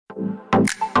Hi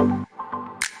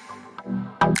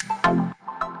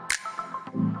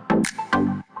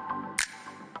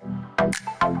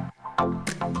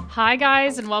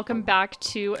guys, and welcome back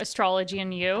to Astrology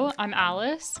and You. I'm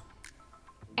Alice.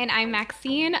 And I'm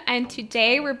Maxine, and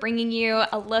today we're bringing you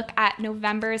a look at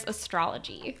November's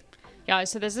astrology. Yeah,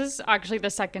 so this is actually the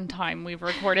second time we've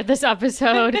recorded this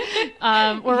episode.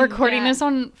 We're recording this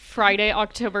on Friday,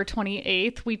 October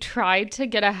 28th. We tried to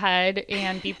get ahead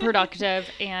and be productive,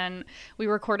 and we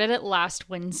recorded it last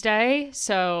Wednesday.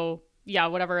 So yeah,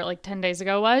 whatever, like 10 days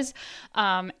ago was.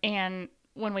 And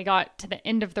when we got to the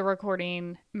end of the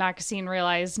recording, Maxine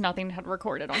realized nothing had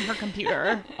recorded on her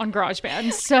computer on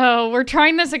GarageBand. So we're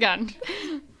trying this again.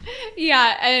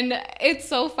 Yeah, and it's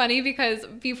so funny because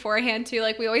beforehand too,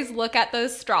 like we always look at the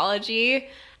astrology,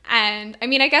 and I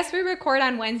mean, I guess we record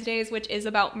on Wednesdays, which is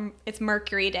it's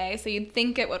Mercury Day, so you'd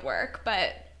think it would work,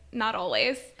 but not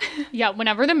always. Yeah,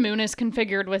 whenever the moon is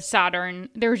configured with Saturn,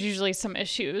 there's usually some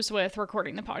issues with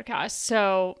recording the podcast.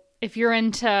 So if you're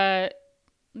into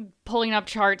pulling up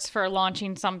charts for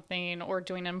launching something or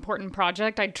doing an important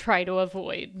project, I'd try to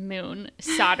avoid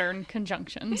Moon-Saturn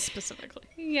conjunctions specifically.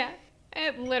 Yeah,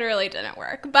 it literally didn't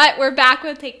work, but we're back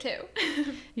with take two.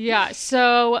 Yeah,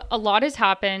 so a lot has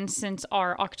happened since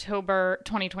our October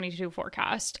 2022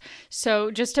 forecast. So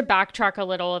just to backtrack a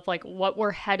little of like what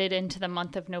we're headed into the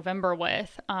month of November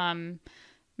with,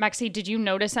 Maxie, did you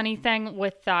notice anything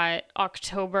with that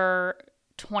October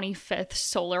 25th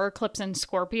solar eclipse in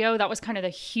Scorpio? That was kind of the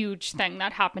huge thing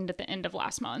that happened at the end of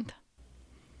last month.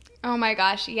 Oh my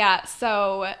gosh, yeah.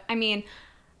 So, I mean,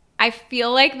 I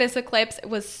feel like this eclipse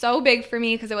was so big for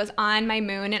me because it was on my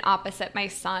moon and opposite my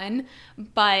sun,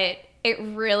 but it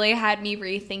really had me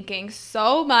rethinking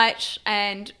so much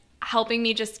and helping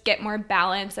me just get more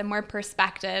balance and more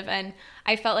perspective. And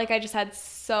I felt like I just had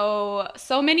so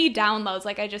many downloads.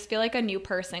 Like I just feel like a new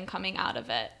person coming out of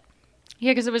it.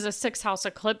 Yeah, because it was a 6th house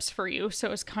eclipse for you. So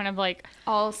it was kind of like,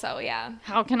 also, yeah,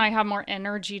 how can I have more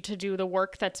energy to do the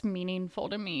work that's meaningful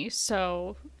to me?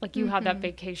 So like you had that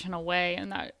vacation away,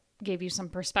 and that gave you some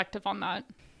perspective on that.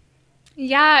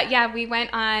 Yeah, we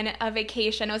went on a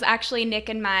vacation. It was actually Nick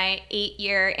and my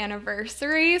 8-year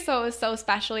anniversary, so it was so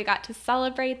special. We got to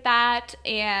celebrate that,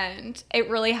 and it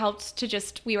really helped to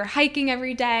we were hiking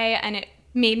every day, and it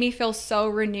made me feel so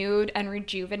renewed and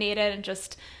rejuvenated, and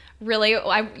just really,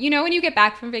 when you get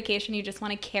back from vacation, you just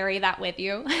want to carry that with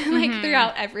you, like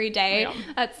throughout every day,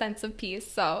 that sense of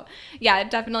peace. So yeah,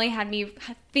 it definitely had me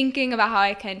thinking about how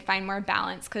I can find more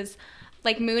balance, because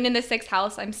like moon in the 6th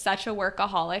house, I'm such a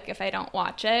workaholic if I don't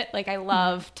watch it. Like I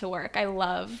love to work. I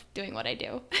love doing what I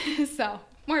do. So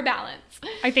more balance.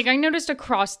 I think I noticed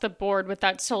across the board with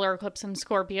that solar eclipse in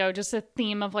Scorpio, just a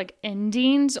theme of like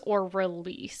endings or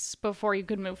release before you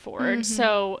could move forward.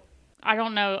 So I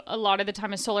don't know, a lot of the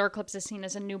time a solar eclipse is seen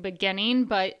as a new beginning,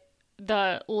 but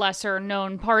the lesser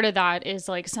known part of that is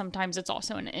like sometimes it's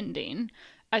also an ending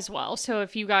as well. So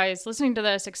if you guys listening to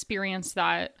this experience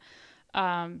that,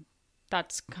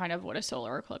 that's kind of what a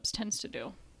solar eclipse tends to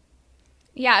do.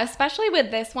 Yeah, especially with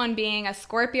this one being a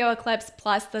Scorpio eclipse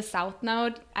plus the South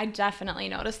Node, I definitely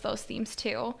noticed those themes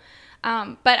too.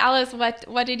 But Alice,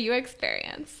 what did you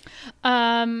experience?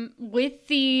 With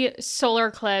the solar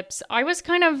eclipse, I was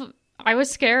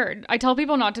scared. I tell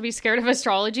people not to be scared of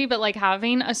astrology, but like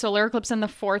having a solar eclipse in the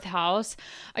 4th house,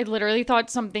 I literally thought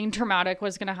something traumatic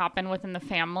was going to happen within the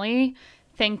family.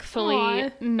 Thankfully,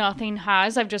 nothing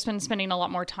has. I've just been spending a lot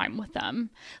more time with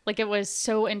them. Like it was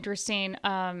so interesting.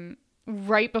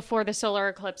 Right before the solar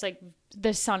eclipse, like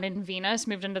the sun and Venus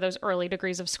moved into those early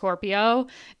degrees of Scorpio,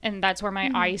 and that's where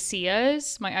my IC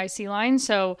is, my IC line.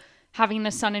 So having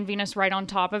the sun and Venus right on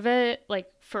top of it, like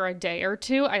for a day or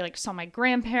two, I like saw my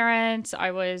grandparents.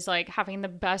 I was like having the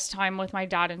best time with my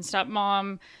dad and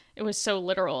stepmom. It was so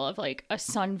literal of like a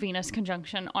sun Venus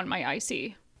conjunction on my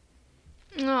IC.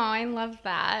 Oh, I love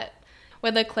that.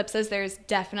 With eclipses, there's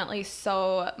definitely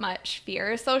so much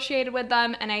fear associated with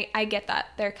them, and I get that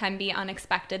there can be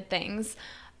unexpected things,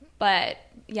 but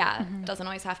yeah, it doesn't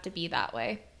always have to be that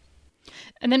way.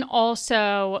 And then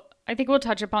also, I think we'll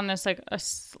touch upon this like a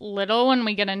little when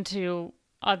we get into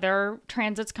other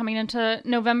transits coming into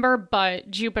November, but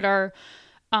Jupiter,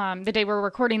 the day we're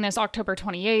recording this, October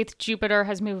 28th, Jupiter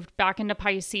has moved back into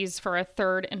Pisces for a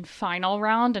 3rd and final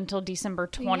round until December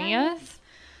 20th. Yes.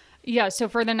 Yeah, so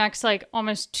for the next like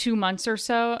almost 2 months or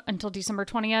so until December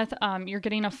 20th, you're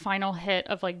getting a final hit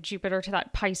of like Jupiter to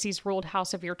that Pisces ruled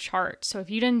house of your chart. So if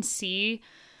you didn't see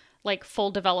like full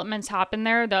developments happen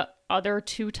there, the other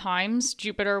 2 times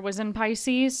Jupiter was in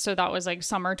Pisces, so that was like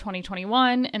summer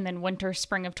 2021 and then winter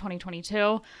spring of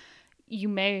 2022, you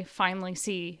may finally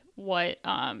see what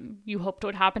you hoped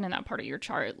would happen in that part of your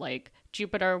chart. Like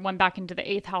Jupiter went back into the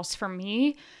 8th house for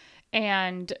me.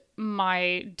 And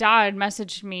my dad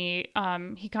messaged me.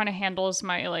 He kind of handles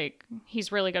my,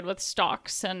 he's really good with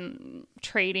stocks and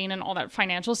trading and all that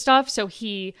financial stuff. So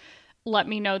he let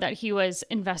me know that he was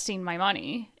investing my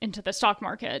money into the stock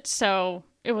market. So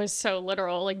it was so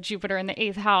literal, like Jupiter in the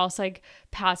 8th house, like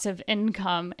passive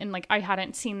income. And like, I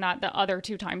hadn't seen that the other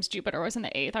 2 times Jupiter was in the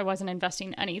 8th. I wasn't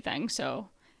investing anything. So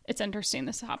it's interesting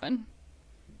this happened.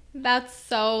 That's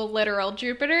so literal.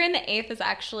 Jupiter in the 8th is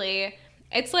actually,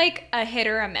 it's like a hit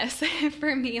or a miss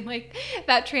for me. Like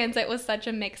that transit was such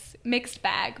a mixed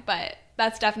bag, but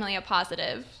that's definitely a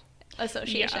positive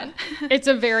association. Yeah. It's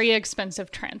a very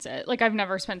expensive transit. Like I've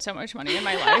never spent so much money in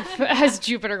my life as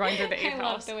Jupiter going through the 8th house. I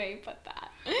love the way you put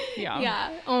that. Yeah.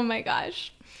 Yeah. Oh my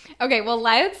gosh. Okay, well,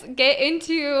 let's get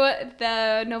into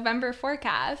the November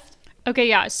forecast. Okay,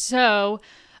 yeah. So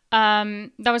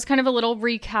that was kind of a little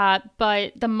recap,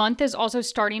 but the month is also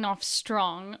starting off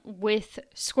strong with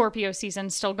Scorpio season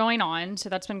still going on. So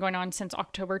that's been going on since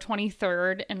October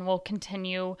 23rd and will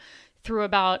continue through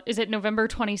about, is it November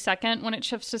 22nd when it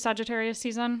shifts to Sagittarius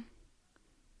season?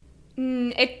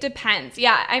 It depends.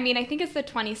 Yeah, I mean, I think it's the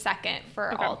 22nd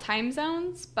for all time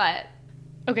zones, but...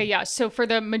 Okay, yeah. So for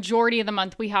the majority of the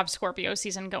month, we have Scorpio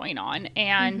season going on,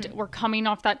 and we're coming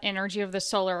off that energy of the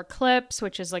solar eclipse,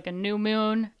 which is like a new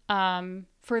moon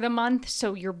for the month.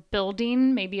 So you're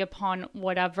building maybe upon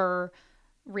whatever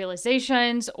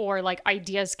realizations or like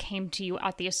ideas came to you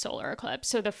at the solar eclipse.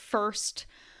 So the first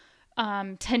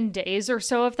 10 days or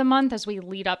so of the month as we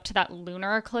lead up to that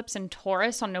lunar eclipse in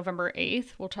Taurus on November 8th,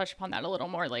 we'll touch upon that a little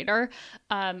more later,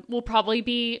 will probably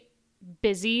be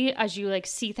busy as you like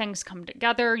see things come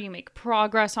together, you make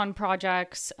progress on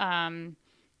projects,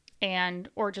 and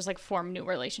or just like form new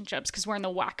relationships because we're in the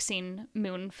waxing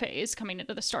moon phase coming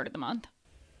into the start of the month.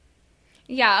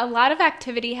 Yeah, a lot of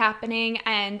activity happening,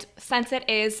 and since it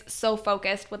is so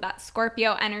focused with that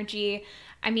Scorpio energy,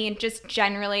 I mean, just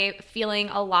generally feeling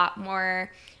a lot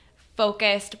more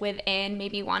focused within,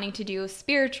 maybe wanting to do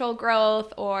spiritual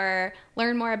growth or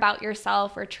learn more about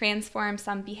yourself or transform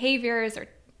some behaviors or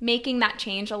making that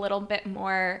change a little bit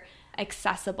more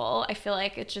accessible. I feel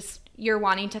like it's just you're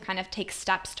wanting to kind of take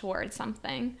steps towards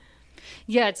something.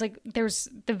 Yeah, it's like there's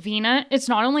the Venus. It's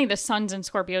not only the sun's in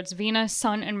Scorpio, it's Venus,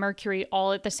 Sun, and Mercury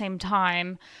all at the same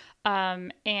time.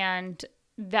 And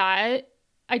that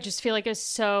I just feel like is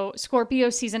so Scorpio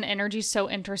season energy is so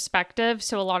introspective.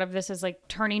 So a lot of this is like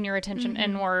turning your attention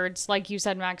inwards. Like you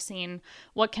said, Maxine,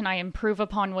 what can I improve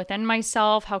upon within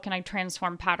myself? How can I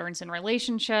transform patterns in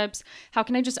relationships? How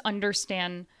can I just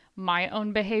understand my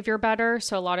own behavior better?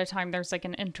 So a lot of time there's like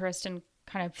an interest in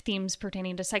kind of themes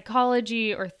pertaining to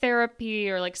psychology or therapy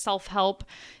or like self-help.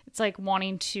 It's like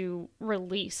wanting to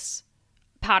release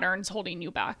patterns holding you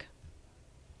back.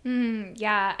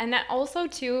 Yeah. And that also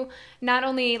too, not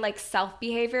only like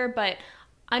self-behavior, but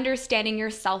understanding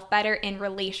yourself better in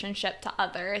relationship to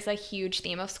others is a huge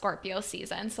theme of Scorpio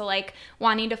season. So like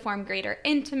wanting to form greater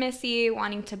intimacy,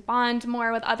 wanting to bond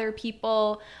more with other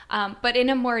people, but in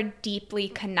a more deeply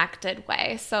connected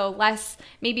way. So less,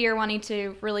 maybe you're wanting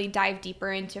to really dive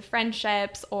deeper into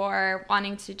friendships or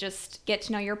wanting to just get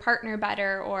to know your partner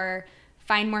better or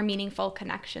find more meaningful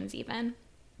connections even.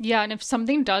 Yeah, and if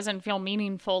something doesn't feel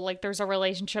meaningful, like there's a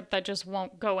relationship that just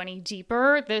won't go any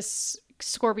deeper, this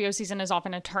Scorpio season is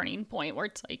often a turning point where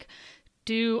it's like,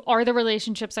 are the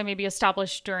relationships I maybe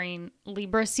established during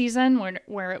Libra season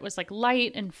where it was like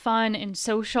light and fun and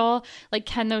social, like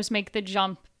can those make the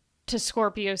jump to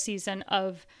Scorpio season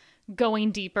of going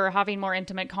deeper, having more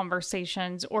intimate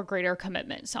conversations or greater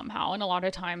commitment somehow? And a lot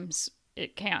of times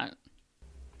it can't.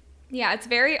 Yeah, it's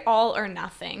very all or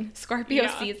nothing Scorpio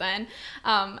season.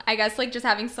 I guess like just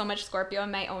having so much Scorpio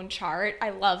in my own chart, I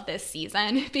love this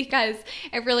season because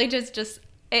it really just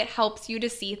it helps you to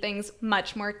see things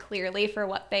much more clearly for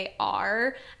what they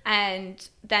are and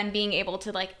then being able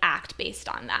to like act based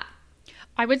on that.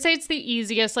 I would say it's the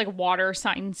easiest like water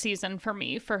sign season for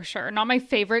me for sure. Not my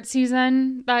favorite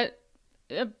season that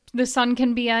the sun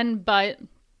can be in, but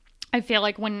I feel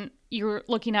like when you're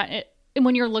looking at it,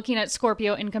 when you're looking at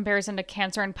Scorpio in comparison to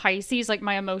Cancer and Pisces, like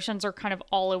my emotions are kind of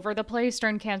all over the place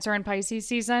during Cancer and Pisces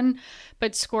season.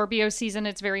 But Scorpio season,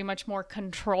 it's very much more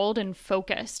controlled and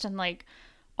focused. And like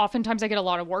oftentimes I get a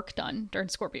lot of work done during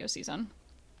Scorpio season.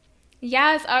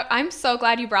 Yes, I'm so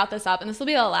glad you brought this up, and this will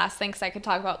be the last thing because I could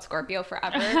talk about Scorpio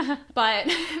forever. but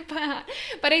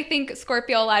I think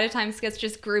Scorpio a lot of times gets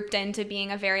just grouped into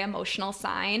being a very emotional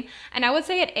sign, and I would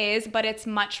say it is, but it's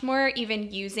much more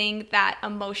even using that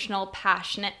emotional,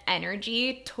 passionate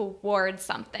energy towards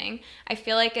something. I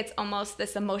feel like it's almost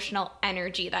this emotional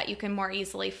energy that you can more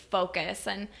easily focus,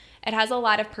 and it has a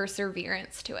lot of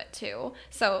perseverance to it too.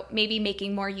 So maybe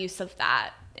making more use of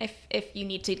that if you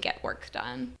need to get work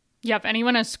done. Yeah, if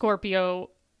anyone has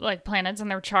Scorpio like planets in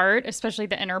their chart, especially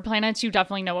the inner planets, you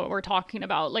definitely know what we're talking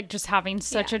about. Like just having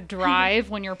such a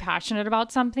drive when you're passionate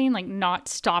about something, like not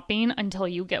stopping until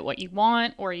you get what you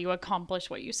want or you accomplish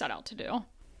what you set out to do.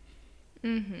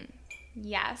 Mm-hmm.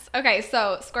 Yes. Okay,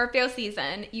 so Scorpio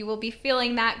season, you will be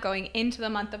feeling that going into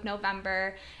the month of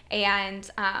November, and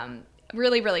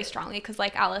really, really strongly because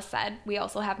like Alice said, we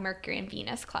also have Mercury and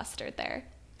Venus clustered there.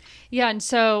 Yeah, and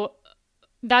so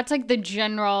that's like the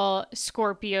general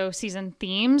Scorpio season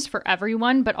themes for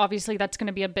everyone, but obviously that's going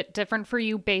to be a bit different for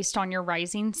you based on your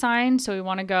rising sign. So we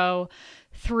want to go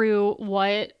through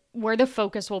where the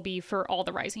focus will be for all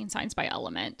the rising signs by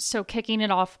element. So kicking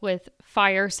it off with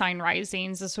fire sign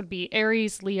risings, this would be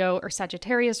Aries, Leo, or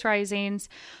Sagittarius risings.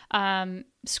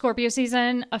 Scorpio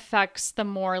season affects the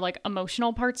more like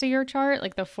emotional parts of your chart,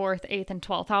 like the 4th, 8th, and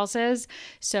 12th houses.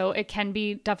 So it can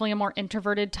be definitely a more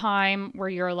introverted time where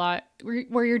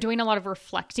you're doing a lot of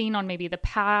reflecting on maybe the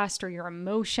past or your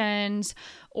emotions,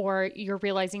 or you're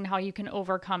realizing how you can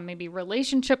overcome maybe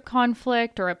relationship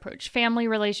conflict or approach family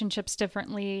relationships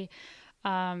differently.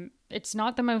 It's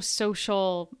not the most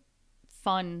social,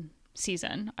 fun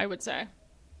season, I would say.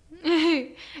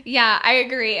 Yeah, I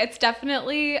agree. It's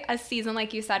definitely a season,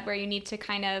 like you said, where you need to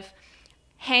kind of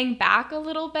hang back a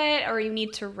little bit, or you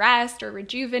need to rest or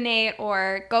rejuvenate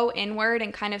or go inward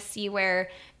and kind of see where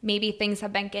maybe things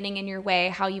have been getting in your way,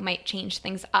 how you might change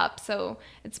things up. So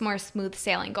it's more smooth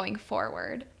sailing going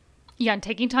forward. Yeah, and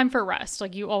taking time for rest.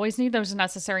 Like you always need those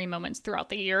necessary moments throughout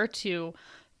the year to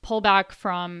pull back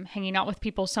from hanging out with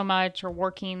people so much or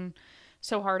working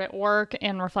so hard at work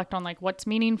and reflect on like what's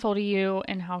meaningful to you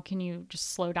and how can you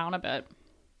just slow down a bit.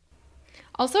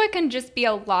 Also, it can just be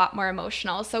a lot more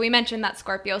emotional. So we mentioned that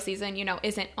Scorpio season,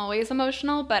 isn't always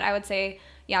emotional, but I would say,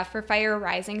 yeah, for fire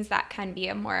risings, that can be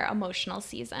a more emotional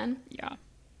season. Yeah.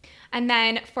 And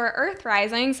then for Earth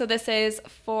rising, so this is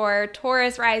for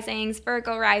Taurus risings,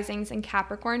 Virgo risings, and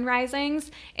Capricorn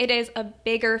risings, it is a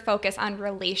bigger focus on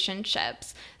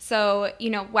relationships. So,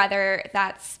 whether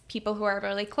that's people who are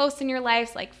really close in your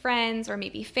life, like friends or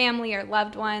maybe family or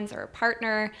loved ones or a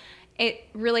partner, it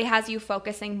really has you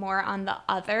focusing more on the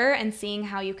other and seeing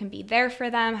how you can be there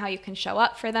for them, how you can show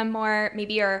up for them more.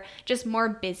 Maybe you're just more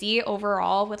busy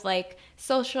overall with like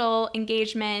social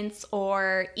engagements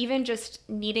or even just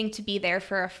needing to be there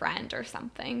for a friend or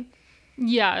something.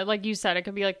 Yeah, like you said, it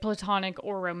could be like platonic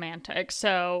or romantic.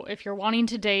 So if you're wanting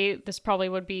to date, this probably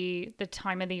would be the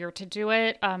time of the year to do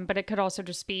it. But it could also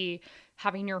just be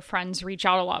having your friends reach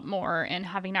out a lot more and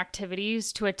having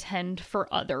activities to attend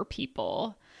for other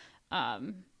people.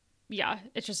 Yeah,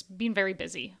 it's just being very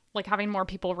busy, like having more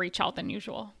people reach out than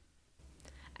usual.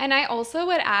 And I also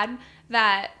would add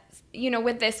that,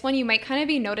 with this one, you might kind of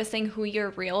be noticing who your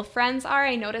real friends are.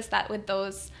 I noticed that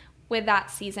with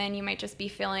that season, you might just be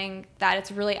feeling that it's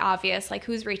really obvious, like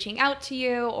who's reaching out to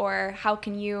you or how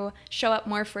can you show up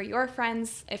more for your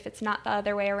friends if it's not the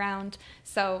other way around.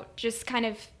 So just kind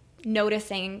of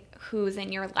noticing who's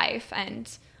in your life and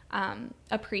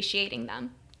appreciating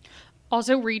them.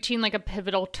 Also reaching like a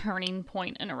pivotal turning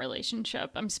point in a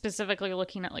relationship. I'm specifically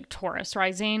looking at like Taurus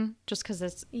rising just because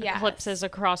it's eclipses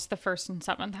across the 1st and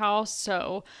 7th house.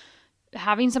 So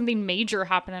having something major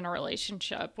happen in a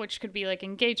relationship, which could be like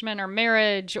engagement or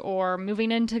marriage or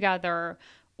moving in together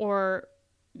or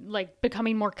like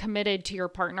becoming more committed to your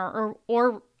partner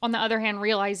or on the other hand,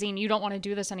 realizing you don't want to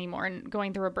do this anymore and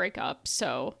going through a breakup.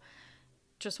 So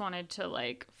just wanted to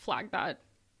like flag that.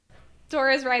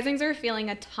 Taurus risings are feeling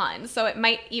a ton, so it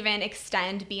might even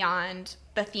extend beyond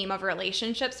the theme of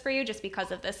relationships for you just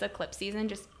because of this eclipse season,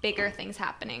 just bigger things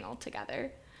happening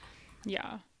altogether.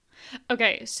 Yeah.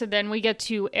 Okay, so then we get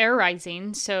to air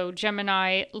rising, so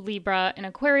Gemini, Libra, and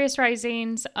Aquarius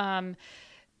risings.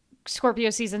 Scorpio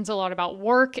season's a lot about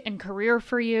work and career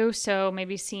for you, so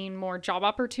maybe seeing more job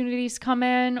opportunities come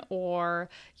in, or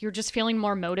you're just feeling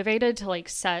more motivated to like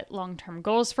set long-term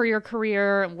goals for your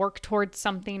career and work towards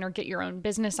something or get your own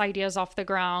business ideas off the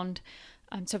ground.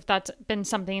 So if that's been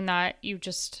something that you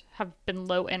just have been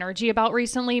low energy about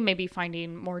recently, maybe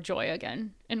finding more joy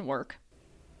again in work.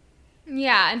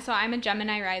 Yeah, and so I'm a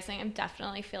Gemini rising. I'm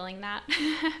definitely feeling that.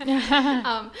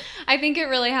 I think it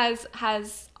really has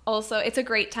also it's a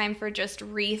great time for just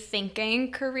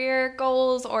rethinking career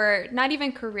goals, or not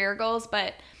even career goals,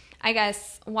 but I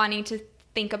guess wanting to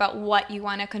think about what you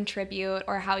want to contribute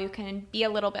or how you can be a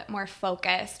little bit more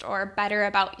focused or better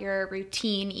about your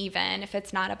routine, even if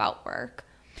it's not about work.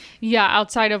 Yeah,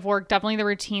 outside of work, definitely the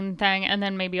routine thing. And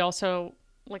then maybe also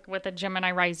like with a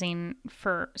Gemini rising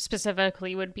for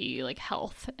specifically would be like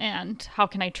health and how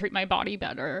can I treat my body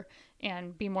better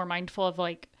and be more mindful of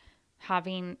like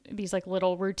having these like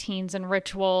little routines and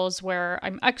rituals where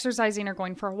I'm exercising or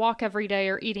going for a walk every day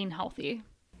or eating healthy.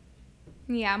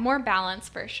 Yeah, more balance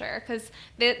for sure. Because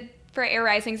for air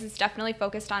risings, it's definitely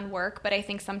focused on work, but I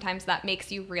think sometimes that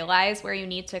makes you realize where you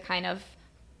need to kind of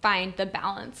find the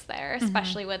balance there,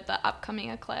 especially with the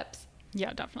upcoming eclipse.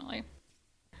 Yeah, definitely.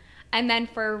 And then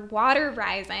for water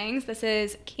risings, this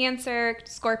is Cancer,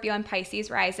 Scorpio, and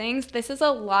Pisces risings. This is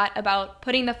a lot about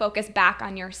putting the focus back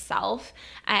on yourself,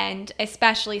 and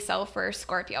especially so for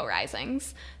Scorpio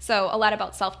risings. So a lot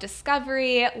about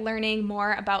self-discovery, learning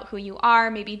more about who you are,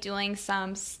 maybe doing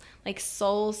some like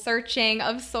soul searching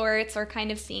of sorts, or kind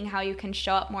of seeing how you can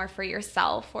show up more for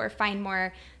yourself or find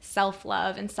more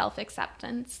self-love and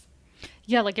self-acceptance.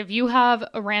 Yeah, like if you have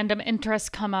a random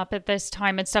interest come up at this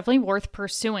time, it's definitely worth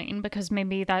pursuing because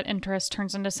maybe that interest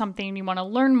turns into something you want to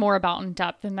learn more about in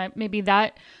depth. And that maybe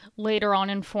that later on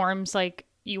informs like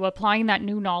you applying that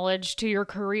new knowledge to your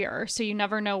career. So you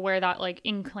never know where that like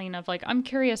inkling of like, I'm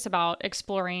curious about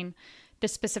exploring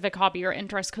this specific hobby or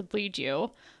interest could lead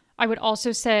you. I would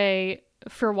also say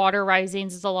for water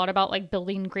risings is a lot about like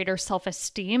building greater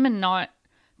self-esteem and not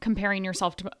comparing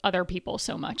yourself to other people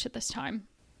so much at this time.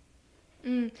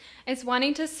 It's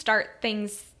wanting to start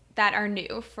things that are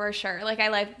new for sure. Like I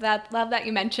love that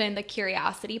you mentioned the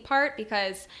curiosity part,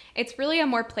 because it's really a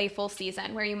more playful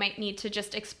season where you might need to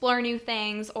just explore new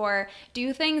things or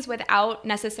do things without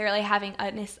necessarily having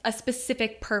a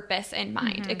specific purpose in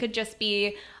mind. It could just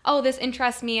be, oh, this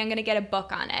interests me, I'm going to get a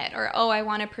book on it, or oh, I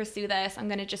want to pursue this, I'm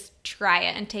going to just try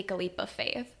it and take a leap of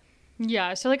faith.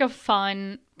 Yeah, so like a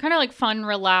fun, kind of like fun,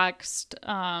 relaxed,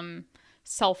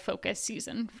 self-focused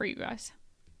season for you guys.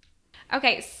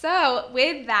 Okay, so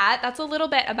with that, that's a little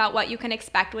bit about what you can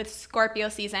expect with Scorpio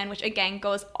season, which again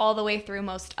goes all the way through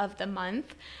most of the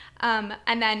month.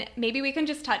 And then maybe we can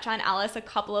just touch on, Alice, a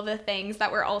couple of the things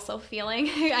that we're also feeling.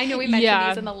 I know we mentioned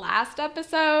these in the last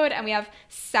episode, and we have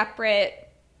separate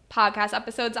podcast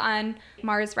episodes on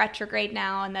Mars retrograde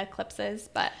now and the eclipses,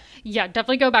 but yeah,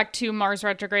 definitely go back to Mars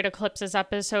retrograde eclipses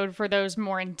episode for those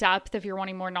more in depth if you're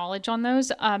wanting more knowledge on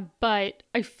those. But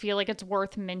I feel like it's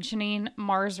worth mentioning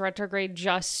Mars retrograde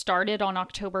just started on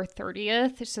October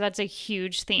 30th. So that's a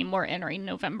huge theme we're entering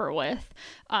November with,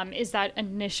 is that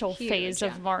initial phase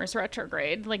of Mars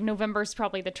retrograde. Like November is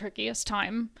probably the trickiest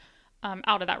time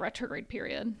out of that retrograde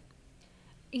period.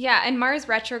 Yeah, and Mars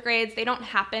retrogrades, they don't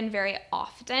happen very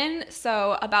often,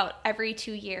 so about every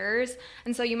 2 years.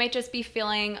 And so you might just be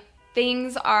feeling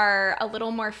things are a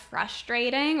little more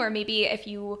frustrating, or maybe if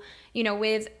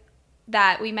with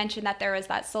that, we mentioned that there was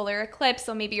that solar eclipse,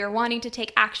 so maybe you're wanting to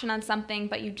take action on something,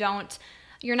 but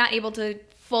you're not able to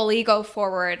fully go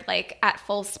forward like at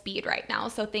full speed right now.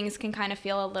 So things can kind of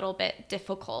feel a little bit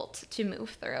difficult to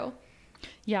move through.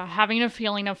 Yeah, having a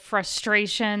feeling of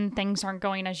frustration, things aren't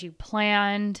going as you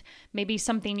planned. Maybe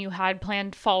something you had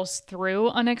planned falls through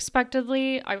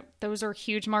unexpectedly. Those are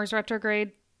huge Mars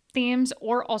retrograde themes.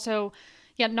 Or also,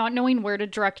 not knowing where to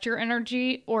direct your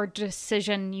energy or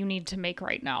decision you need to make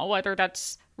right now, whether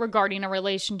that's regarding a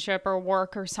relationship or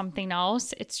work or something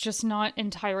else. It's just not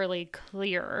entirely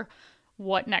clear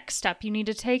what next step you need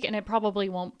to take. And it probably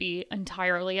won't be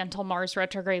entirely until Mars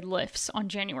retrograde lifts on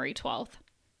January 12th.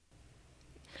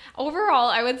 Overall,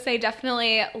 I would say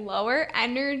definitely lower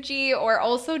energy, or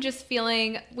also just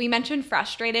feeling, we mentioned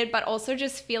frustrated, but also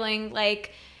just feeling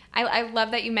like, I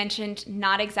love that you mentioned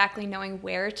not exactly knowing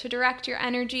where to direct your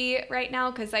energy right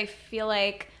now, because I feel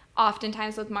like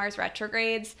oftentimes with Mars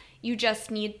retrogrades, you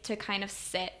just need to kind of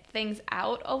sit things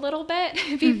out a little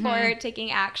bit before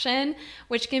taking action,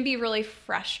 which can be really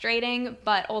frustrating,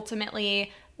 but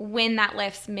ultimately when that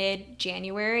lifts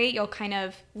mid-January, you'll kind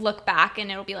of look back and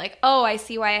it'll be like, oh, I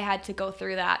see why I had to go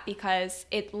through that because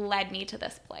it led me to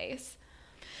this place.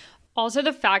 Also,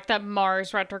 the fact that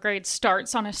Mars retrograde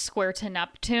starts on a square to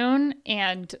Neptune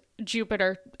and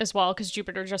Jupiter as well, because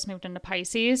Jupiter just moved into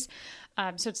Pisces.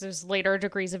 So it's those later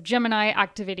degrees of Gemini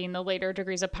activating the later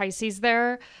degrees of Pisces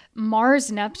there.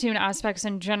 Mars-Neptune aspects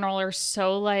in general are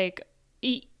so like,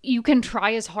 you can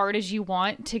try as hard as you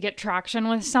want to get traction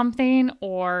with something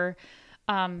or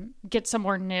get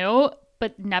somewhere new,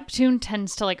 but Neptune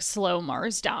tends to like slow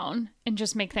Mars down and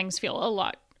just make things feel a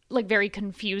lot like very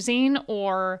confusing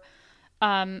or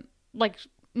like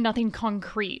nothing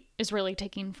concrete is really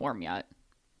taking form yet.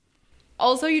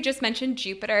 Also, you just mentioned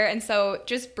Jupiter. And so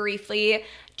just briefly,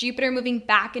 Jupiter moving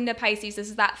back into Pisces, this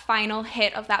is that final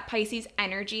hit of that Pisces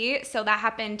energy. So that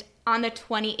happened on the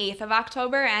 28th of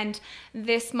October. And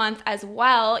this month as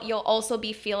well, you'll also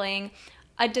be feeling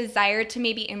a desire to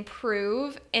maybe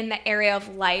improve in the area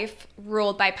of life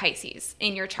ruled by Pisces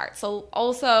in your chart. So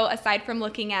also, aside from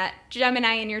looking at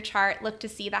Gemini in your chart, look to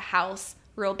see the house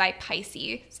ruled by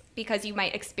Pisces, because you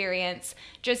might experience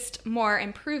just more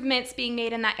improvements being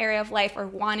made in that area of life or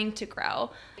wanting to grow,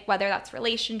 whether that's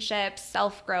relationships,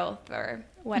 self-growth, or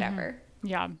whatever. Mm-hmm.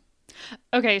 Yeah.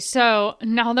 Okay, so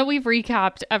now that we've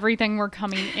recapped everything we're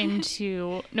coming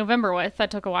into November with, that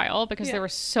took a while because there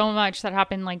was so much that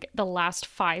happened like the last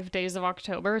 5 days of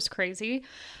October. It's crazy.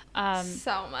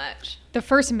 So much. The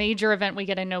first major event we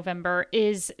get in November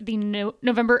is the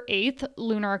November 8th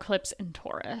lunar eclipse in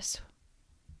Taurus.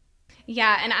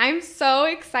 Yeah, and I'm so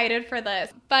excited for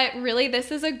this. But really,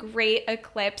 this is a great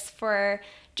eclipse for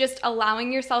just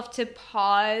allowing yourself to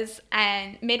pause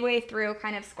and midway through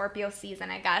kind of Scorpio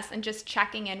season, I guess, and just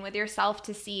checking in with yourself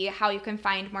to see how you can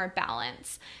find more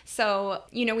balance. So,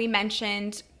 we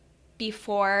mentioned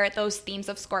before those themes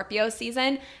of Scorpio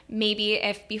season, maybe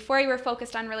if before you were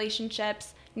focused on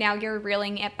relationships, now you're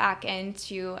reeling it back in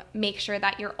to make sure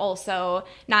that you're also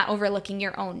not overlooking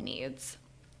your own needs.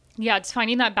 Yeah, it's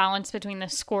finding that balance between the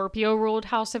Scorpio ruled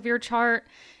house of your chart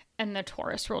and the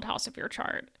Taurus ruled house of your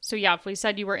chart. So yeah, if we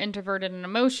said you were introverted and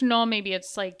emotional, maybe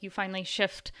it's like you finally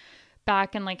shift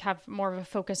back and like have more of a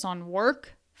focus on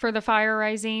work for the fire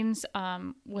risings,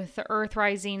 with the earth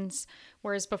risings,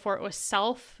 whereas before it was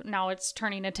self, now it's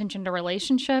turning attention to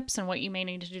relationships and what you may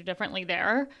need to do differently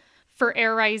there. For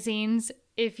air risings,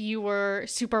 if you were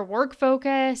super work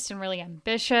focused and really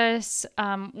ambitious,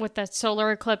 with the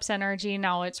solar eclipse energy,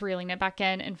 now it's reeling it back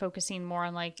in and focusing more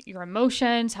on like your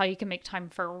emotions, how you can make time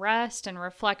for rest and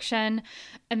reflection.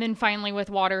 And then finally with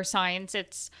water signs,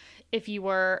 it's if you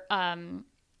were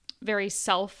very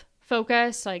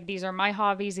self-focused, like these are my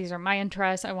hobbies, these are my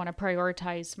interests, I want to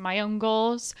prioritize my own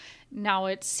goals. Now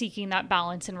it's seeking that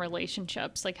balance in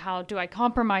relationships. Like how do I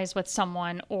compromise with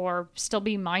someone or still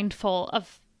be mindful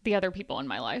of the other people in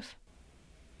my life?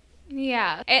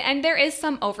 Yeah. And there is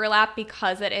some overlap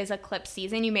because it is eclipse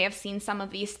season. You may have seen some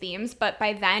of these themes, but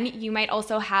by then you might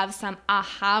also have some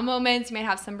aha moments. You might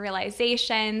have some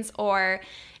realizations, or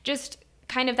just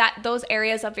kind of that those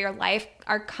areas of your life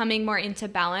are coming more into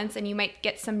balance, and you might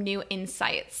get some new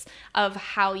insights of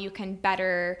how you can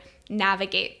better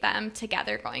navigate them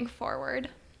together going forward.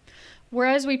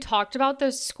 Whereas we talked about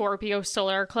the Scorpio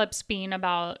solar eclipse being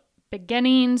about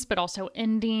beginnings, but also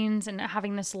endings, and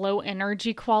having this low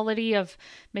energy quality of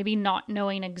maybe not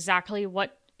knowing exactly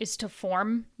what is to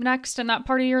form next in that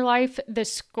part of your life,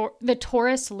 the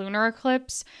Taurus lunar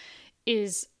eclipse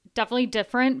is definitely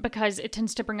different because it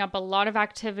tends to bring up a lot of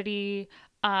activity,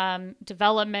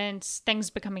 developments, things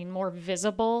becoming more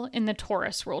visible in the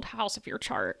Taurus ruled house of your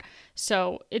chart.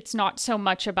 So it's not so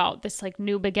much about this like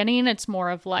new beginning. It's more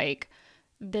of like,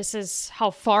 this is how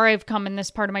far I've come in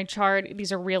this part of my chart.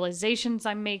 These are realizations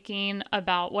I'm making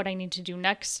about what I need to do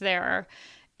next there.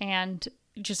 And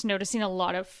just noticing a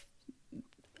lot of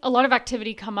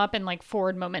activity come up and like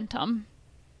forward momentum.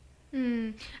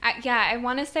 I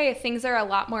want to say things are a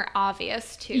lot more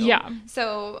obvious too. Yeah.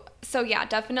 So yeah,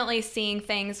 definitely seeing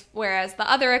things, whereas the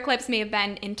other eclipse may have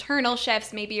been internal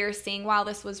shifts. Maybe you're seeing, wow,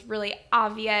 this was really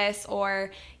obvious,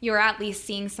 or you're at least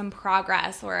seeing some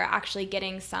progress or actually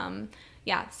getting some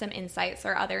insights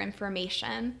or other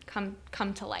information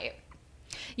come to light.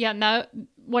 Yeah, and that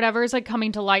whatever is like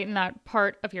coming to light in that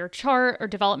part of your chart or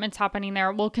developments happening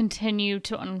there will continue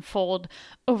to unfold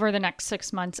over the next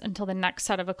 6 months until the next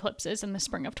set of eclipses in the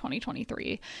spring of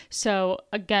 2023. So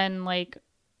again, like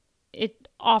it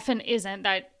often isn't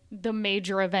that the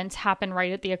major events happen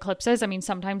right at the eclipses. I mean,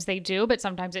 sometimes they do, but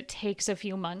sometimes it takes a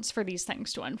few months for these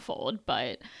things to unfold.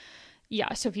 But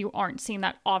yeah, so if you aren't seeing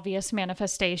that obvious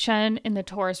manifestation in the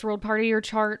Taurus ruled part of your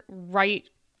chart right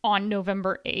on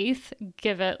November 8th,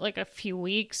 give it like a few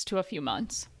weeks to a few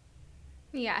months.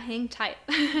 Yeah, hang tight,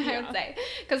 I would say.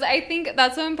 Because I think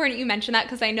that's so important you mention that,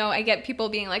 because I know I get people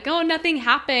being like, oh, nothing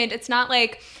happened. It's not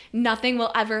like nothing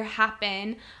will ever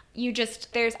happen.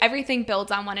 There's everything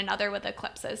builds on one another with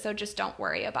eclipses, so just don't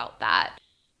worry about that.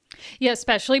 Yeah,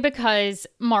 especially because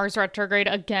Mars retrograde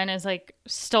again is like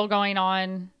still going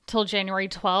on till January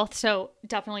 12th. So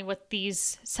definitely with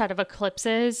these set of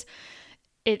eclipses,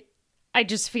 I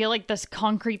just feel like this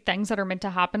concrete things that are meant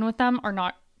to happen with them are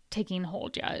not taking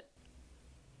hold yet.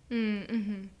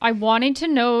 Mm-hmm. I wanted to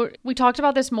note, we talked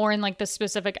about this more in like the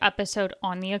specific episode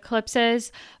on the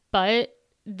eclipses, But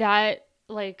that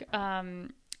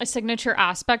a signature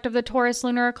aspect of the Taurus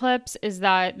lunar eclipse is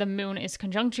that the moon is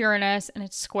conjunct Uranus and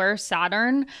it's square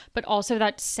Saturn, but also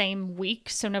that same week,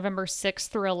 so November 6th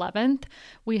through 11th,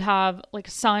 we have like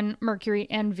Sun, Mercury,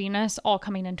 and Venus all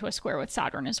coming into a square with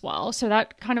Saturn as well. So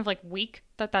that kind of like week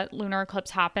that lunar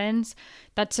eclipse happens,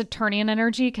 that Saturnian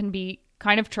energy can be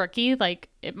kind of tricky. Like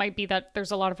it might be that there's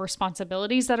a lot of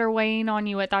responsibilities that are weighing on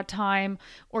you at that time,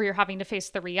 or you're having to face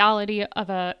the reality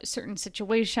of a certain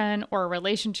situation or a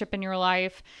relationship in your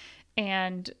life.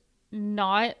 And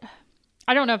I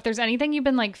don't know if there's anything you've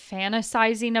been like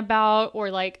fantasizing about or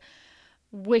like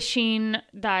wishing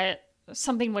that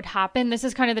something would happen. This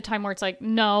is kind of the time where it's like,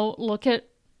 no, look at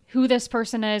who this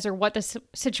person is or what this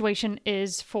situation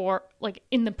is for like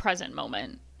in the present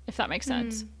moment, if that makes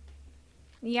sense.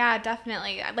 Yeah,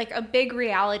 definitely. Like a big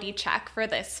reality check for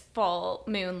this full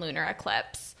moon lunar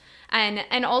eclipse.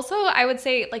 And also I would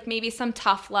say like maybe some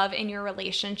tough love in your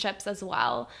relationships as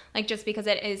well. Like just because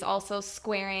it is also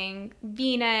squaring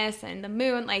Venus and the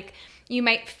moon, like you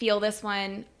might feel this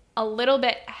one a little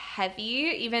bit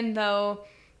heavy, even though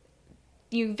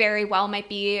you very well might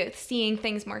be seeing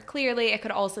things more clearly. It could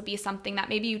also be something that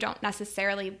maybe you don't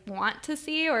necessarily want to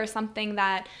see, or something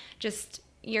that just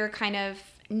you're kind of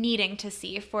needing to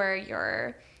see for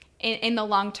your in the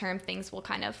long term, things will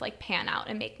kind of like pan out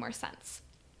and make more sense.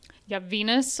 Yeah,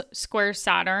 Venus square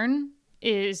Saturn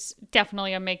is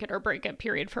definitely a make it or break it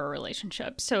period for a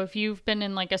relationship. So if you've been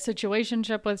in like a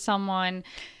situationship with someone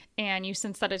and you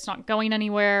sense that it's not going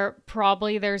anywhere,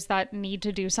 probably there's that need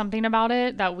to do something about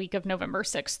it that week of November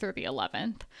 6th through the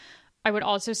 11th. I would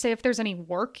also say if there's any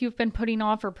work you've been putting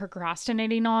off or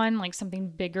procrastinating on, like something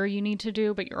bigger you need to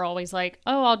do, but you're always like,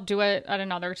 oh, I'll do it at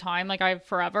another time. Like I have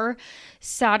forever.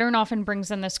 Saturn often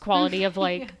brings in this quality of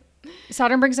like,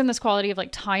 Saturn brings in this quality of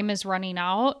like time is running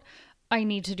out. I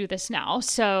need to do this now.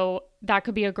 So that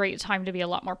could be a great time to be a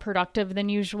lot more productive than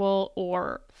usual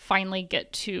or finally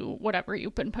get to whatever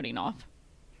you've been putting off.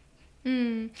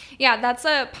 Yeah, that's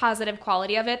a positive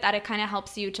quality of it, that it kind of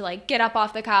helps you to like get up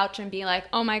off the couch and be like,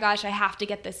 oh my gosh, I have to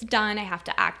get this done. I have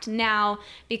to act now.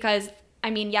 Because I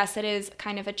mean, yes, it is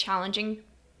kind of a challenging,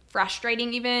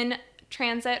 frustrating even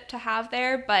transit to have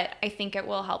there, but I think it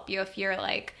will help you if you're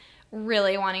like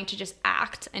really wanting to just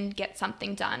act and get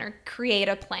something done or create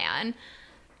a plan.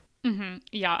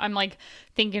 Yeah, I'm like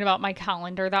thinking about my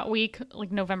calendar that week,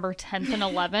 like November 10th and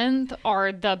 11th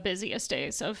are the busiest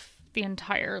days of the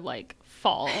entire like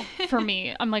fall for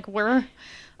me. I'm like,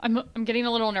 I'm getting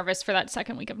a little nervous for that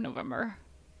second week of November.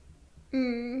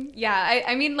 Yeah,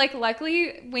 I mean, like,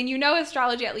 luckily when you know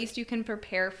astrology, at least you can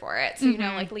prepare for it. So, you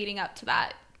know, like leading up to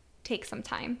that takes some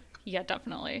time. Yeah,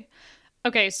 definitely.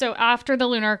 Okay, so after the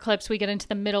lunar eclipse, we get into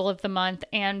the middle of the month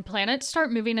and planets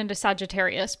start moving into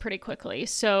Sagittarius pretty quickly.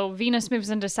 So Venus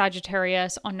moves into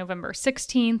Sagittarius on November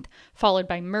 16th, followed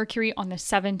by Mercury on the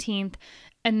 17th.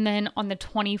 And then on the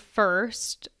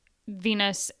 21st,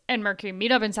 Venus and Mercury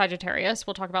meet up in Sagittarius.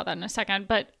 We'll talk about that in a second.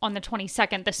 But on the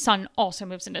 22nd, the sun also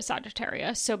moves into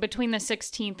Sagittarius. So between the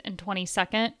 16th and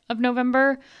 22nd of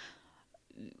November,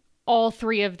 all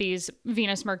three of these,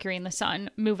 Venus, Mercury, and the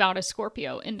sun, move out of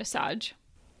Scorpio into Sag.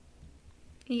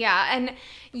 Yeah, and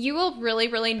you will really,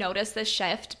 really notice this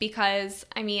shift because,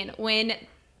 I mean, when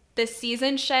the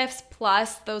season shifts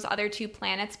plus those other two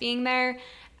planets being there,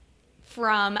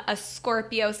 from a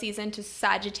Scorpio season to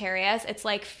Sagittarius, it's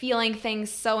like feeling things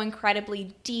so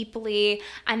incredibly deeply,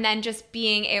 and then just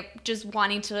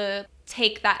wanting to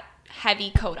take that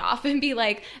heavy coat off and be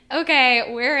like,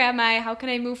 okay, where am I? How can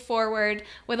I move forward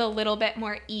with a little bit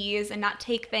more ease and not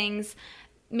take things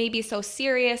maybe so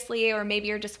seriously, or maybe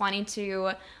you're just wanting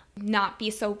to not be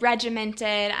so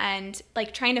regimented and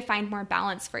like trying to find more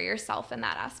balance for yourself in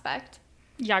that aspect.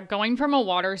 Yeah, going from a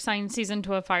water sign season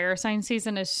to a fire sign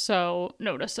season is so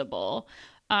noticeable.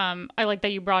 I like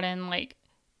that you brought in like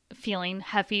feeling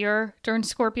heavier during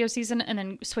Scorpio season, and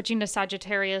then switching to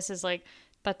Sagittarius is like,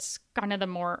 that's one of the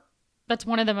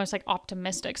most like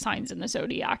optimistic signs in the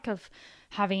zodiac of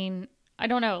having, I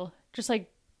don't know, just like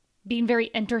being very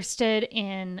interested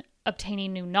in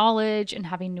obtaining new knowledge and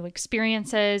having new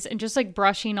experiences and just like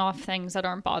brushing off things that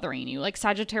aren't bothering you. Like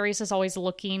Sagittarius is always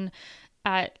looking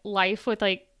at life with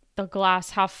like the glass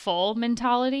half full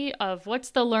mentality of what's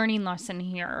the learning lesson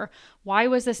here? Why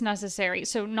was this necessary?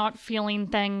 So not feeling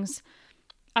things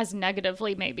as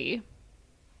negatively maybe.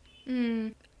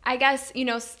 I guess, you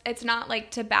know, it's not like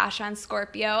to bash on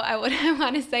Scorpio, I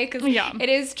want to say, because it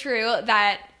is true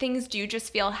that things do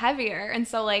just feel heavier. And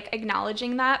so like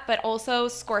acknowledging that, but also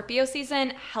Scorpio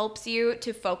season helps you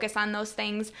to focus on those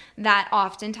things that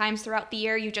oftentimes throughout the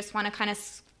year you just want to kind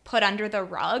of put under the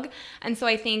rug. And so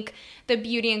I think the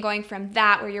beauty in going from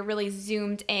that, where you're really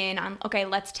zoomed in on, okay,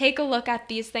 let's take a look at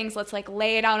these things, let's like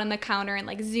lay it out on the counter and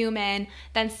like zoom in,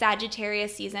 then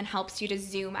Sagittarius season helps you to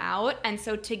zoom out. And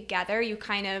so together you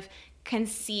kind of can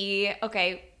see,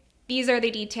 okay, these are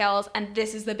the details and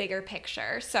this is the bigger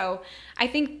picture. So I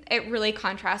think it really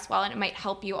contrasts well, and it might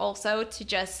help you also to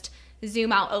just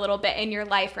zoom out a little bit in your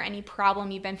life or any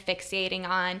problem you've been fixating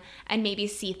on and maybe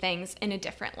see things in a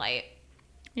different light.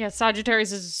 Yeah,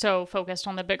 Sagittarius is so focused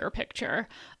on the bigger picture,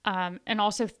 and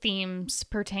also themes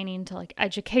pertaining to like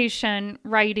education,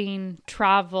 writing,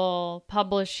 travel,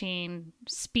 publishing,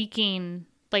 speaking,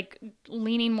 like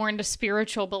leaning more into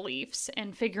spiritual beliefs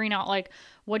and figuring out like,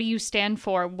 what do you stand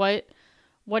for? What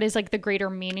is like the greater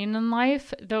meaning in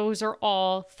life? Those are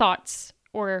all thoughts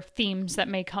or themes that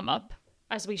may come up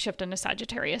as we shift into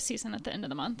Sagittarius season at the end of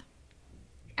the month.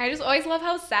 I just always love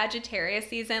how Sagittarius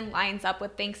season lines up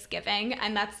with Thanksgiving,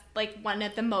 and that's like one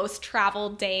of the most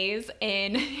traveled days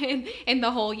in the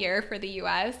whole year for the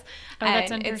US. Oh, that's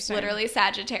and interesting. It's literally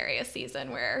Sagittarius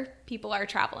season where people are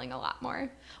traveling a lot more.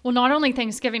 Well, not only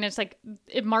Thanksgiving, it's like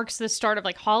it marks the start of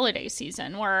like holiday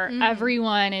season where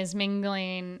everyone is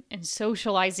mingling and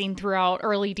socializing throughout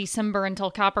early December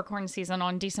until Capricorn season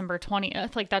on December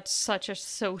 20th. Like that's such a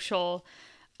social,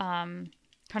 kind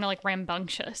of like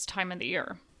rambunctious time of the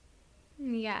year.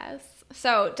 Yes.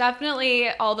 So definitely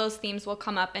all those themes will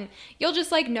come up, and you'll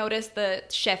just like notice the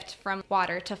shift from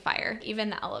water to fire,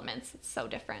 even the elements. It's so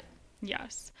different.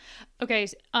 Yes. Okay.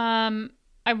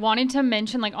 I wanted to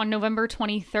mention like on November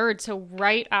 23rd, so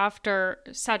right after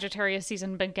Sagittarius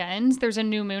season begins, there's a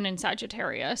new moon in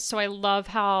Sagittarius. So I love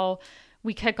how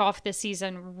we kick off this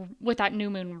season with that new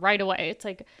moon right away. It's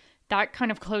like that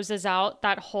kind of closes out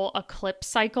that whole eclipse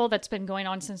cycle that's been going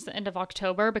on since the end of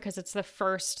October, because it's the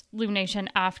first lunation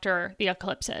after the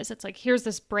eclipses. It's like, here's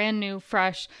this brand new,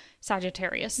 fresh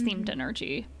Sagittarius themed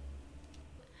energy.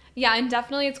 Yeah, and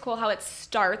definitely it's cool how it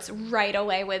starts right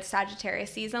away with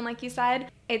Sagittarius season, like you said.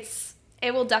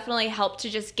 It will definitely help to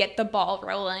just get the ball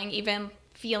rolling, even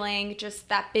feeling just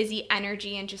that busy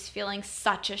energy and just feeling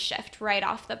such a shift right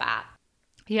off the bat.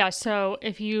 Yeah, so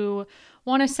if you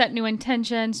want to set new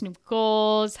intentions, new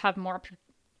goals, have more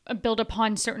build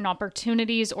upon certain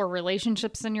opportunities or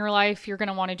relationships in your life, you're going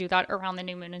to want to do that around the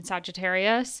new moon in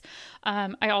Sagittarius.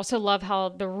 I also love how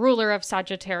the ruler of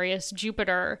Sagittarius,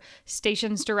 Jupiter,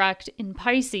 stations direct in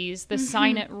Pisces, the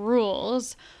sign it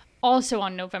rules, also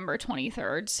on November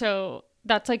 23rd. So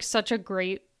that's like such a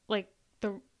great, like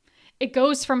it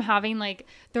goes from having like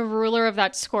the ruler of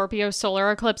that Scorpio solar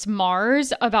eclipse,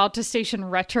 Mars, about to station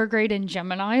retrograde in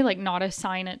Gemini, like not a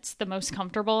sign it's the most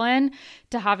comfortable in,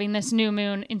 to having this new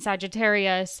moon in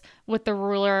Sagittarius with the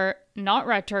ruler not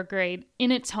retrograde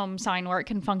in its home sign where it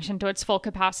can function to its full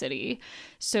capacity.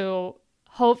 So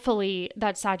hopefully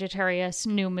that Sagittarius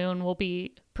new moon will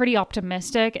be pretty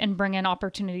optimistic and bring in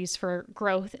opportunities for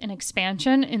growth and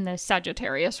expansion in the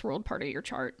Sagittarius ruled part of your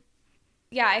chart.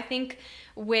 Yeah, I think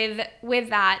with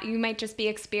that, you might just be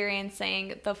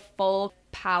experiencing the full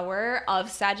power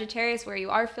of Sagittarius, where you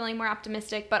are feeling more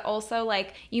optimistic, but also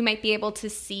like you might be able to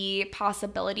see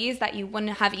possibilities that you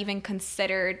wouldn't have even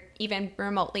considered even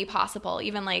remotely possible,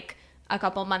 even like a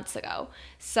couple months ago.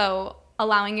 So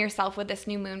allowing yourself with this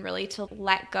new moon really to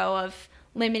let go of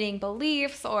limiting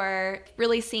beliefs or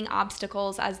really seeing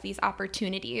obstacles as these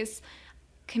opportunities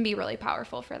can be really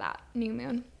powerful for that new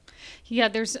moon. Yeah,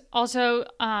 there's also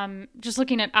just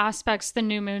looking at aspects the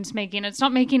new moon's making. It's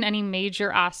not making any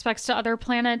major aspects to other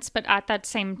planets, but at that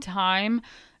same time,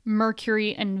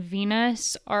 Mercury and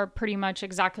Venus are pretty much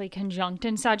exactly conjunct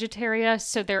in Sagittarius.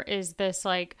 So there is this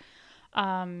like,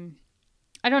 I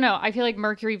don't know, I feel like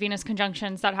Mercury-Venus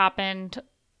conjunctions that happened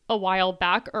a while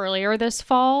back earlier this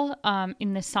fall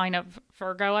in the sign of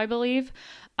Virgo, I believe.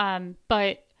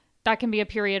 But that can be a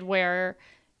period where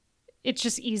it's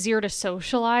just easier to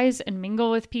socialize and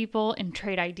mingle with people and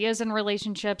trade ideas in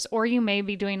relationships, or you may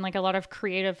be doing like a lot of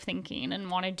creative thinking and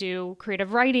want to do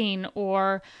creative writing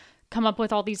or come up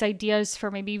with all these ideas for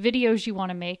maybe videos you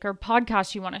want to make or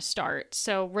podcasts you want to start.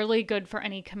 So really good for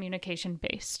any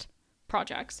communication-based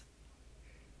projects.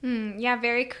 Yeah,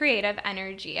 very creative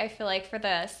energy. I feel like for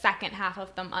the second half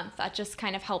of the month, that just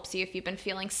kind of helps you if you've been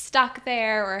feeling stuck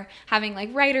there or having like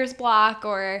writer's block,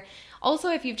 or also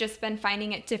if you've just been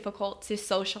finding it difficult to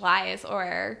socialize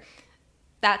or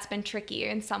that's been tricky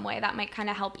in some way. That might kind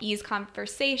of help ease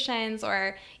conversations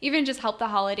or even just help the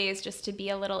holidays just to be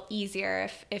a little easier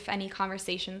if any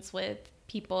conversations with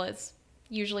people is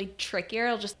usually trickier.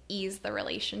 It'll just ease the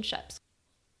relationships.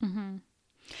 Mm-hmm.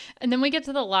 And then we get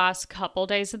to the last couple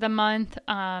days of the month.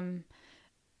 And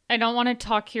I don't want to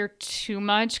talk here too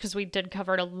much because we did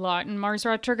cover it a lot in Mars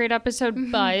retrograde episode,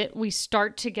 but we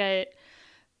start to get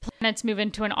planets move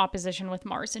into an opposition with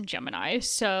Mars and Gemini.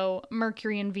 So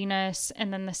Mercury and Venus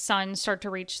and then the sun start to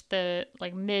reach the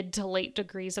like mid to late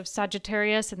degrees of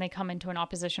Sagittarius, and they come into an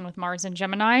opposition with Mars and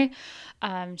Gemini.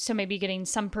 So maybe getting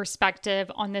some perspective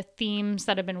on the themes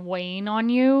that have been weighing on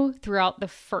you throughout the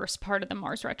first part of the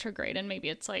Mars retrograde. And maybe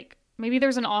it's like, maybe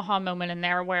there's an aha moment in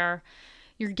there where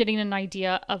you're getting an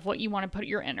idea of what you want to put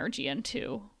your energy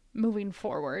into moving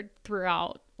forward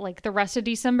throughout like the rest of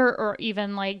December, or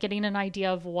even like getting an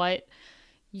idea of what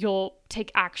you'll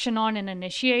take action on and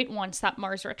initiate once that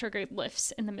Mars retrograde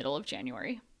lifts in the middle of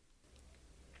January.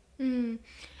 And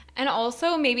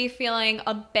also maybe feeling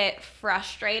a bit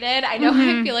frustrated. I know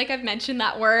I feel like I've mentioned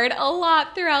that word a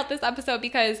lot throughout this episode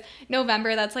because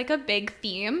November, that's like a big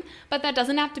theme, but that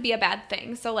doesn't have to be a bad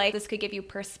thing. So like this could give you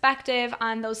perspective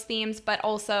on those themes, but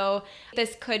also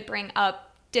this could bring up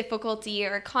difficulty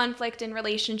or conflict in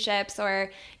relationships,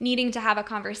 or needing to have a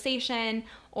conversation,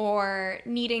 or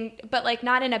needing, but like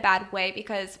not in a bad way,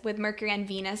 because with Mercury and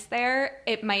Venus there,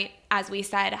 it might, as we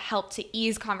said, help to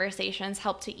ease conversations,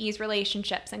 help to ease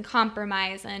relationships and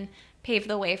compromise and pave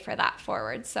the way for that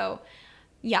forward. So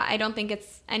yeah, I don't think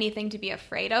it's anything to be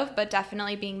afraid of, but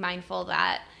definitely being mindful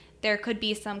that there could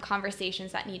be some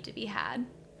conversations that need to be had.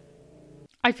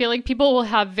 I feel like people will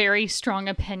have very strong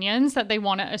opinions that they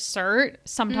want to assert,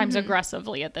 sometimes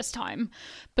aggressively at this time,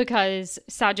 because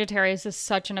Sagittarius is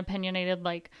such an opinionated,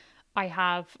 like, I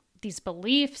have these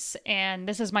beliefs and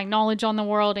this is my knowledge on the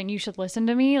world and you should listen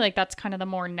to me. Like, that's kind of the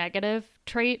more negative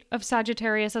trait of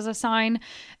Sagittarius as a sign.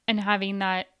 And having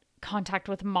that contact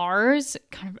with Mars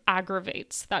kind of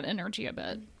aggravates that energy a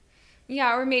bit.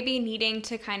 Yeah, or maybe needing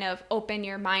to kind of open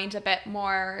your mind a bit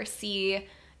more, see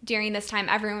during this time,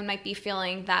 everyone might be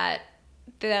feeling that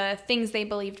the things they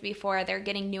believed before, they're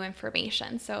getting new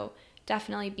information. So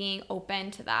definitely being open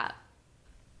to that.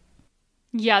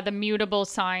 Yeah, the mutable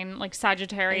sign, like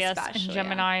Sagittarius Especially, and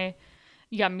Gemini.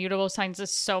 Yeah, mutable signs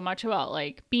is so much about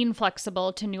like being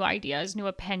flexible to new ideas, new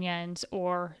opinions,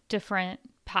 or different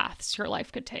paths your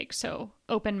life could take. So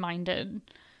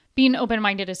being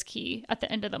open-minded is key at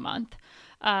the end of the month.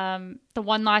 The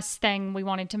one last thing we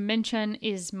wanted to mention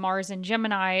is Mars in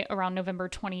Gemini around November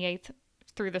 28th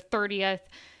through the 30th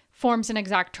forms an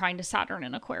exact trine to Saturn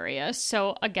in Aquarius.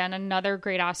 So again, another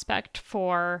great aspect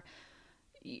for,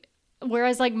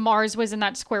 whereas like Mars was in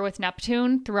that square with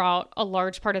Neptune throughout a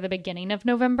large part of the beginning of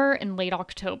November and late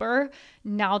October,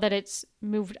 now that it's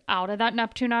moved out of that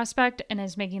Neptune aspect and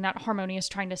is making that harmonious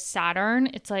trine to Saturn,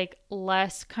 it's like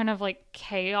less kind of like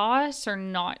chaos or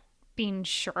not being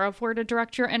sure of where to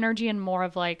direct your energy, and more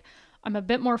of like, I'm a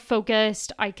bit more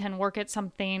focused. I can work at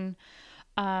something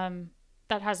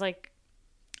that has like,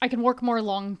 I can work more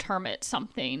long-term at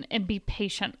something and be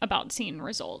patient about seeing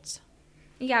results.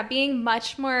 Yeah, being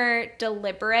much more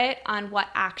deliberate on what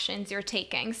actions you're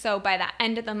taking. So by the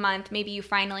end of the month, maybe you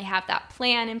finally have that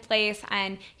plan in place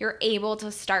and you're able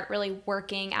to start really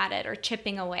working at it or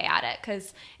chipping away at it,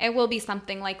 because it will be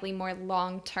something likely more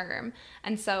long-term.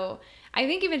 And so I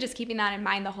think even just keeping that in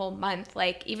mind the whole month,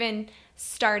 like even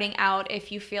starting out,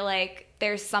 if you feel like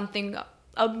there's something,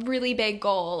 a really big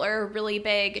goal or a really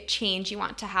big change you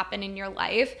want to happen in your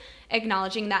life,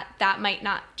 acknowledging that that might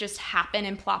not just happen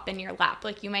and plop in your lap.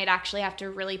 Like you might actually have to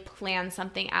really plan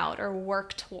something out or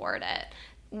work toward it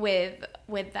with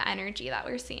the energy that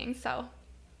we're seeing. So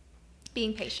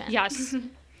being patient. Yes.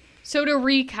 So to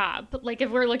recap, like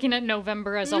if we're looking at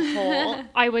November as a whole,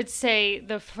 I would say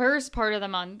the first part of the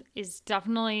month is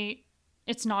definitely,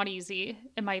 it's not easy.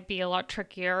 It might be a lot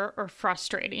trickier or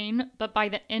frustrating, but by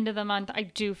the end of the month, I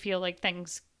do feel like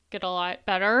things get a lot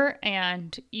better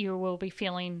and you will be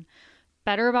feeling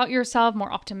better about yourself,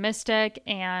 more optimistic,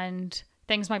 and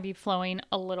things might be flowing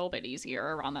a little bit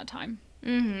easier around that time.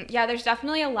 Yeah, there's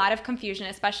definitely a lot of confusion,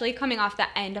 especially coming off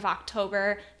the end of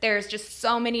October. There's just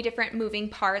so many different moving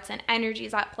parts and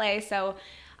energies at play. So,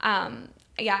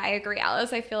 yeah, I agree,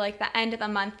 Alice. I feel like the end of the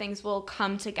month, things will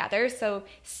come together. So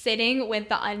sitting with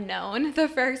the unknown the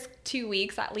first 2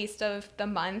 weeks, at least of the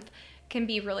month, can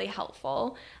be really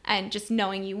helpful. And just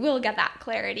knowing you will get that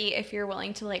clarity if you're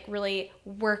willing to like really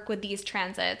work with these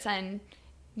transits and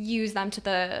use them to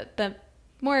the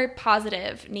more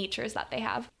positive natures that they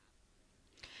have.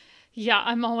 Yeah,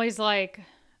 I'm always like,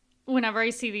 whenever I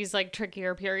see these like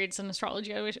trickier periods in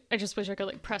astrology, I just wish I could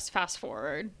like press fast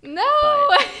forward. No!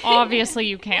 But obviously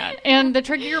you can't. And the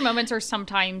trickier moments are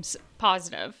sometimes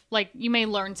positive. Like you may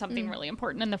learn something really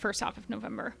important in the first half of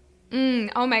November.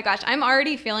 Oh my gosh, I'm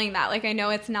already feeling that. Like, I know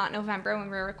it's not November when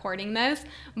we're recording this,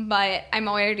 but I'm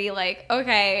already like,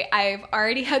 okay, I've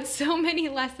already had so many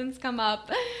lessons come up.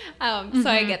 So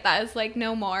I get that. It's like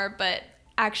no more, but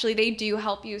actually they do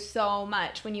help you so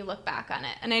much when you look back on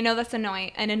it. And I know that's an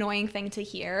annoying thing to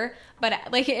hear, but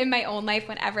like in my own life,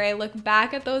 whenever I look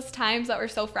back at those times that were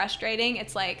so frustrating,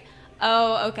 it's like,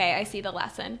 oh, okay, I see the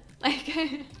lesson. Like,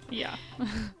 yeah.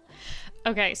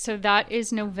 Okay, so that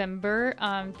is November.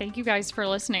 Thank you guys for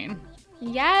listening.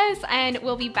 Yes, and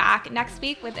we'll be back next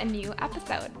week with a new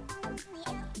episode.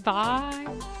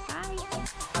 Bye.